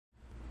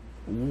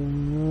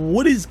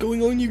What is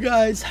going on, you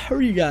guys? How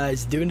are you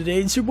guys doing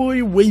today? It's your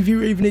boy Wavy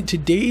Raven. In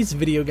today's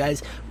video,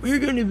 guys, we're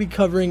going to be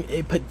covering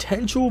a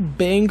potential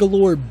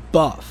Bangalore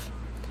buff.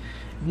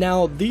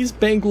 Now, these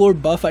Bangalore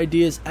buff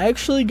ideas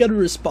actually got a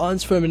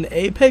response from an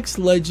Apex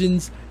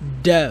Legends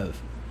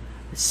dev.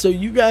 So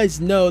you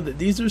guys know that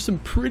these are some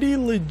pretty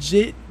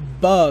legit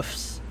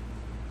buffs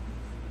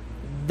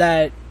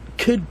that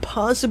could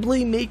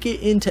possibly make it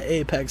into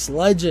Apex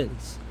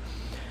Legends.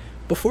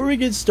 Before we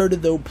get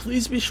started though,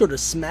 please be sure to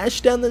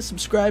smash down the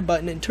subscribe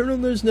button and turn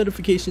on those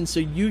notifications so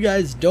you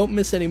guys don't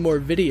miss any more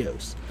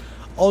videos.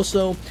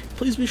 Also,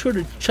 please be sure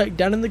to check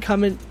down in the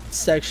comment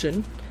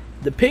section,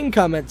 the pinned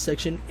comment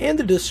section, and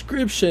the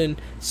description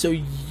so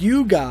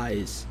you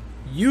guys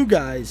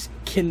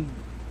can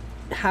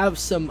have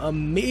some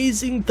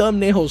amazing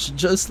thumbnails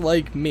just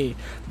like me.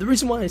 The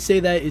reason why I say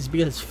that is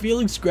because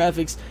Felix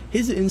Graphics,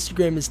 his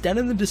Instagram is down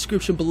in the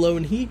description below,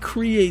 and he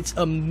creates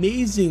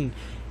amazing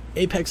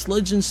Apex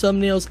Legends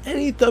thumbnails.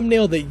 Any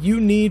thumbnail that you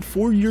need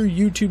for your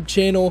YouTube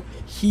channel,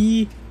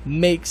 he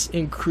makes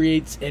and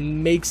creates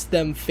and makes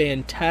them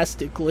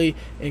fantastically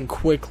and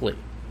quickly.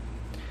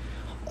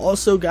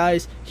 Also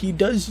guys, he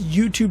does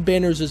YouTube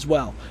banners as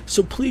well,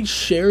 so please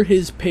share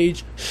his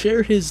page,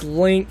 share his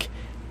link,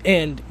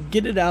 and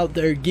get it out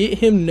there, get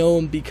him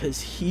known,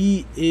 because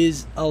he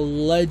is a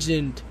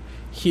legend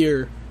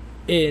here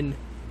in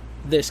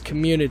this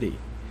community,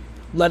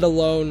 let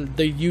alone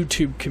the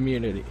YouTube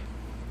community.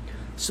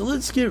 So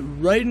let's get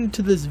right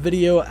into this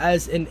video,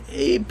 as an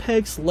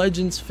Apex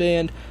Legends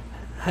fan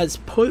has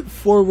put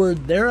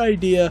forward their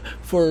idea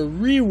for a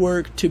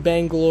rework to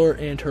Bangalore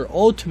and her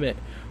ultimate,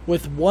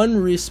 with one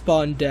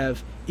Respawn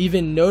dev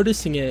even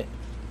noticing it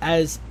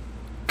as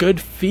good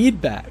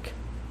feedback.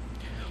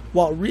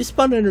 While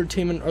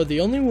RespawnEntertainment are the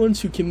only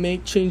ones who can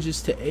make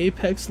changes to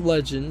Apex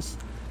Legends,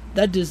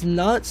 that does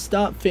not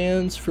stop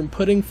fans from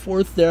putting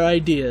forth their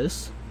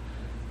ideas.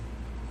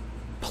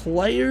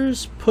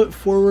 Players put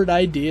forward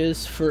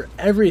ideas for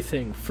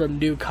everything from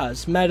new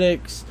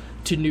cosmetics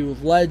to new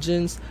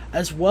legends,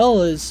 as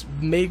well as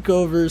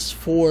makeovers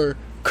for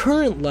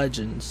current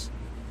legends,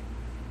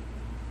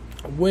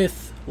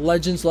 with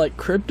legends like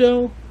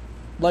Crypto,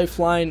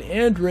 Lifeline,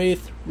 and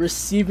Wraith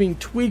receiving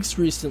tweaks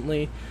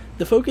recently.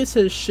 The focus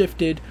has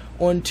shifted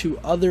onto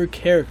other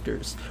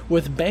characters,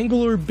 with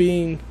Bangalore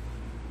being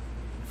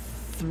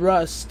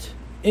thrust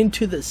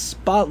into the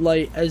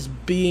spotlight as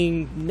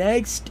being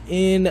next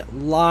in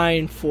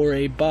line for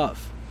a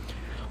buff.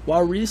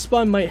 While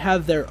Respawn might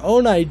have their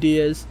own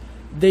ideas,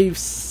 they've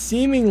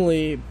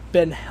seemingly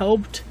been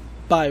helped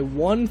by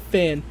one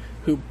fan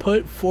who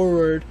put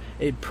forward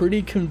a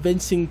pretty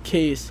convincing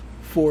case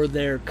for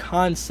their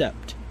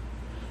concept.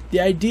 The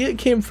idea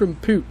came from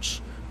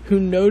Pooch, who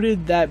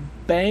noted that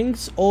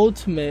Bang's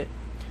ultimate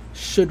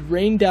should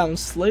rain down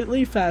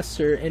slightly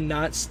faster and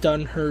not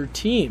stun her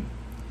team,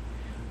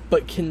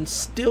 but can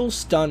still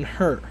stun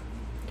her.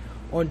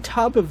 On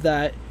top of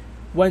that,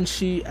 when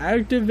she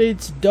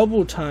activates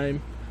double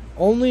time,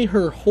 only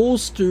her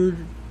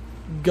holstered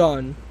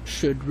gun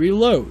should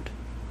reload.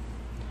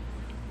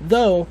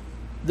 Though,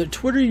 the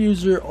Twitter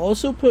user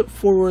also put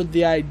forward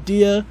the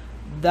idea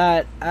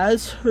that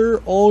as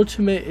her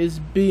ultimate is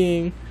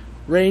being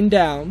rained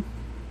down,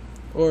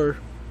 or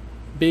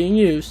being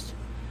used,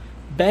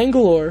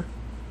 Bangalore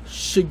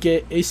should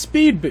get a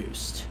speed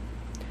boost.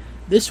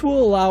 This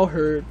will allow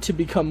her to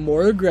become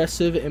more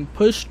aggressive and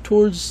push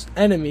towards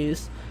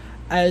enemies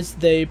as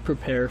they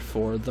prepare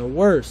for the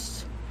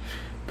worst.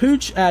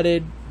 Pooch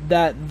added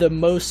that the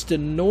most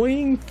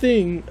annoying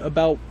thing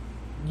about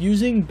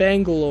using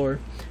Bangalore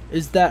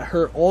is that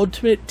her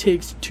ultimate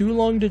takes too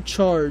long to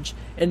charge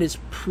and is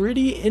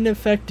pretty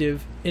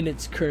ineffective in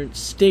its current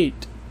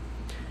state,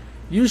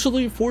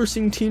 usually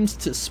forcing teams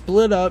to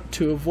split up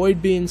to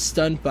avoid being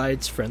stunned by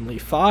its friendly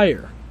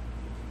fire.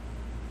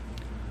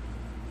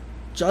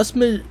 Josh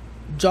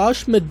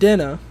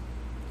Medina,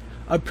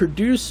 a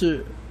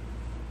producer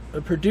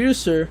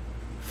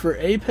for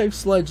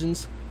Apex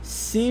Legends,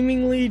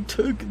 seemingly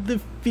took the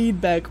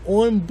feedback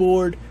on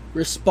board,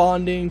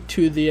 responding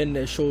to the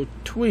initial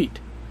tweet.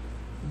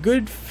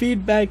 Good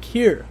feedback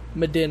here,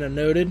 Medina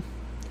noted,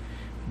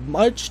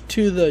 much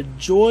to the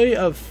joy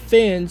of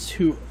fans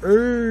who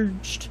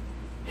urged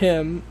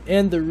him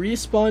and the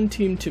Respawn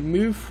team to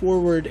move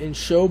forward and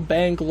show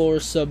Bangalore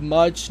some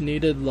much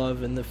needed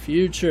love in the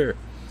future.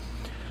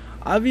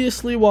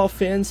 Obviously, while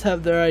fans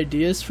have their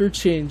ideas for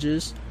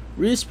changes,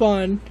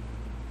 Respawn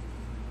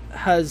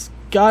has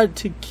got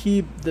to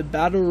keep the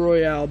Battle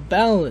Royale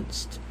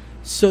balanced,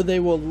 so they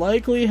will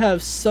likely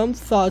have some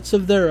thoughts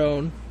of their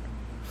own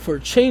for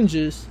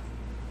changes,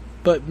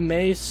 but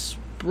may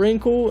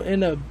sprinkle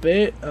in a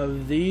bit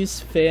of these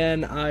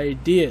fan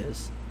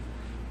ideas.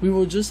 We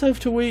will just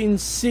have to wait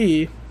and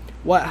see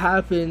what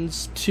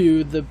happens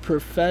to the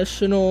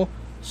professional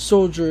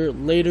soldier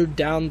later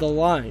down the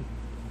line.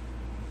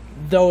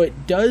 Though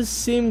it does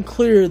seem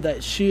clear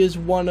that she is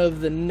one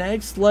of the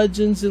next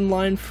legends in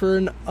line for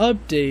an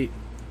update,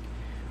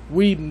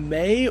 we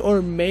may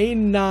or may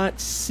not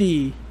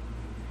see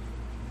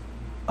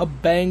a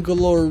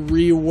Bangalore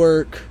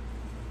rework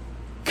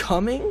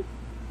coming,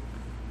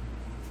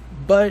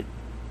 but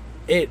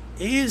it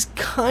is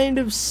kind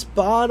of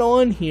spot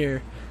on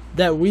here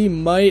that we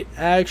might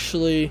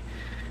actually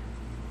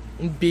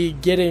be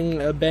getting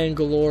a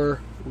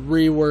Bangalore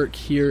rework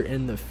here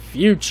in the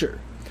future.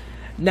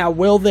 Now,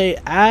 will they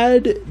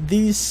add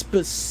these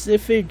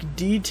specific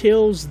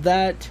details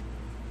that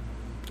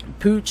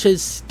Pooch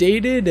has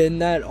stated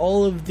and that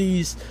all of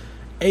these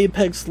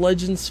Apex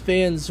Legends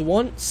fans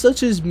want?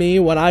 Such as me,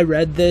 when I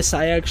read this,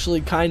 I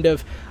kind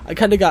of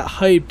got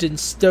hyped and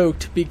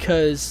stoked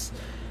because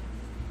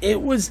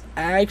it was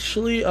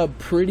actually a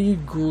pretty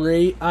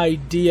great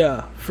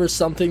idea for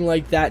something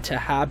like that to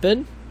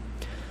happen.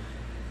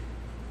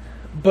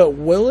 But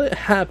will it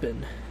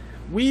happen?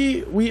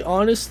 We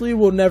honestly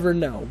will never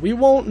know. We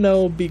won't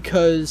know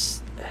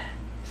because,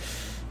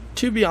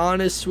 to be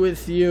honest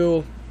with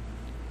you,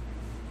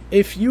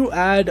 if you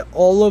add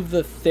all of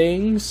the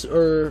things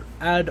or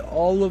add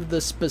all of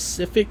the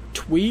specific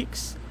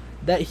tweaks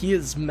that he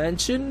has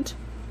mentioned,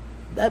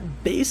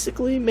 that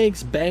basically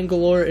makes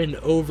Bangalore an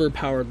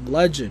overpowered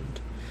legend.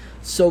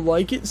 So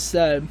like it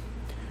said,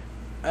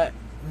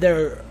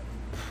 they're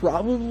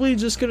probably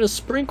just gonna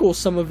sprinkle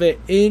some of it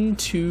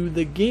into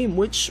the game,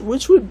 which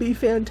would be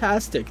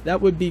fantastic. That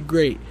would be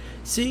great.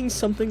 Seeing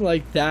something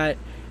like that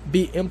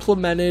be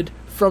implemented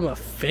from a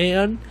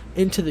fan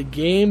into the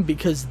game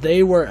because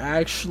they were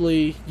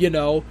actually, you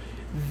know,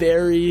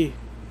 very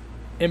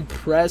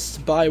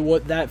impressed by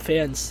what that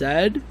fan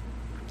said,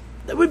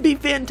 that would be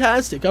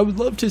fantastic. I would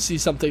love to see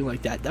something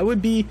like that. That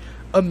would be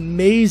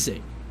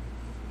amazing.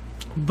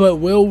 But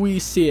will we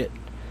see it?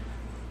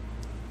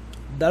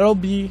 That'll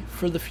be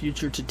for the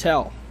future to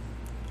tell.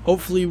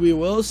 Hopefully we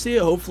will see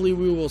it. Hopefully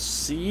we will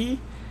see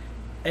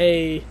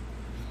a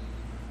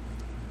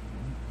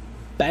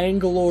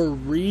Bangalore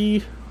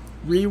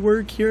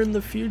rework here in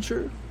the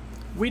future.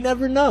 We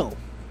never know.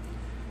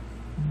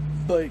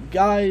 But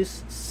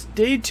guys,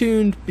 stay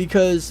tuned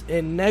because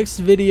in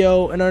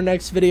our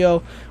next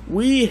video,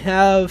 we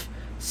have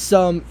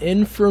some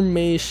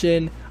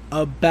information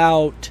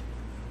about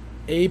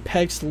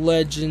Apex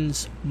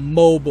Legends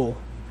Mobile.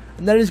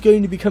 And that is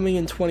going to be coming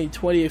in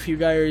 2020. If you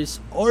guys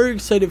are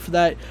excited for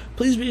that,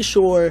 please be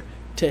sure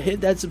to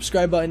hit that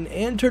subscribe button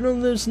and turn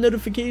on those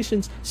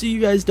notifications so you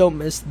guys don't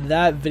miss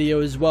that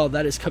video as well.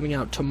 That is coming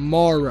out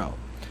tomorrow.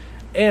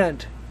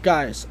 And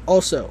guys,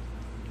 also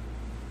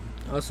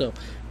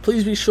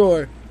please be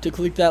sure to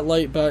click that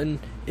like button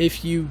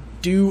if you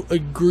do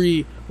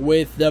agree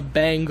with the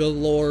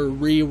Bangalore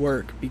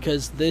rework,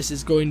 because this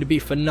is going to be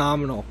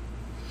phenomenal.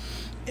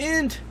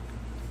 And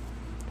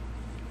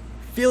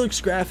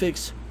Felix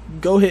Graphics,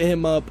 go hit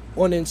him up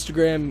on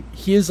Instagram.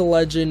 He is a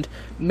legend.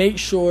 Make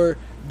sure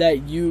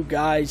that you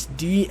guys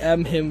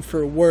DM him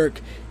for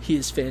work. He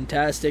is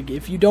fantastic.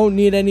 If you don't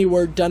need any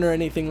work done or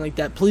anything like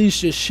that, please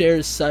just share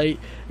his site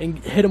and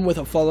hit him with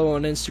a follow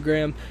on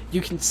Instagram.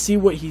 You can see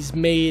what he's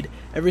made,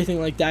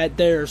 everything like that.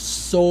 They're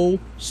so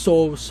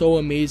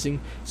amazing.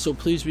 So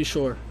please be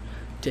sure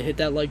to hit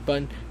that like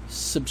button,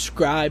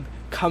 subscribe,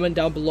 comment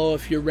down below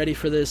if you're ready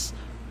for this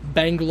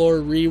Bangalore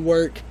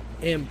rework,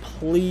 and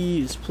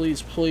please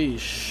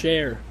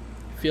share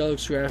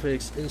Felix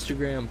Graphics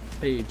Instagram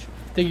page.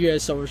 Thank you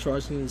guys so much for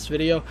watching this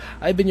video.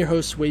 I've been your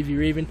host, Wavy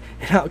Raven,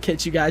 and I'll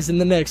catch you guys in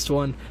the next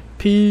one.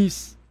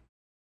 Peace.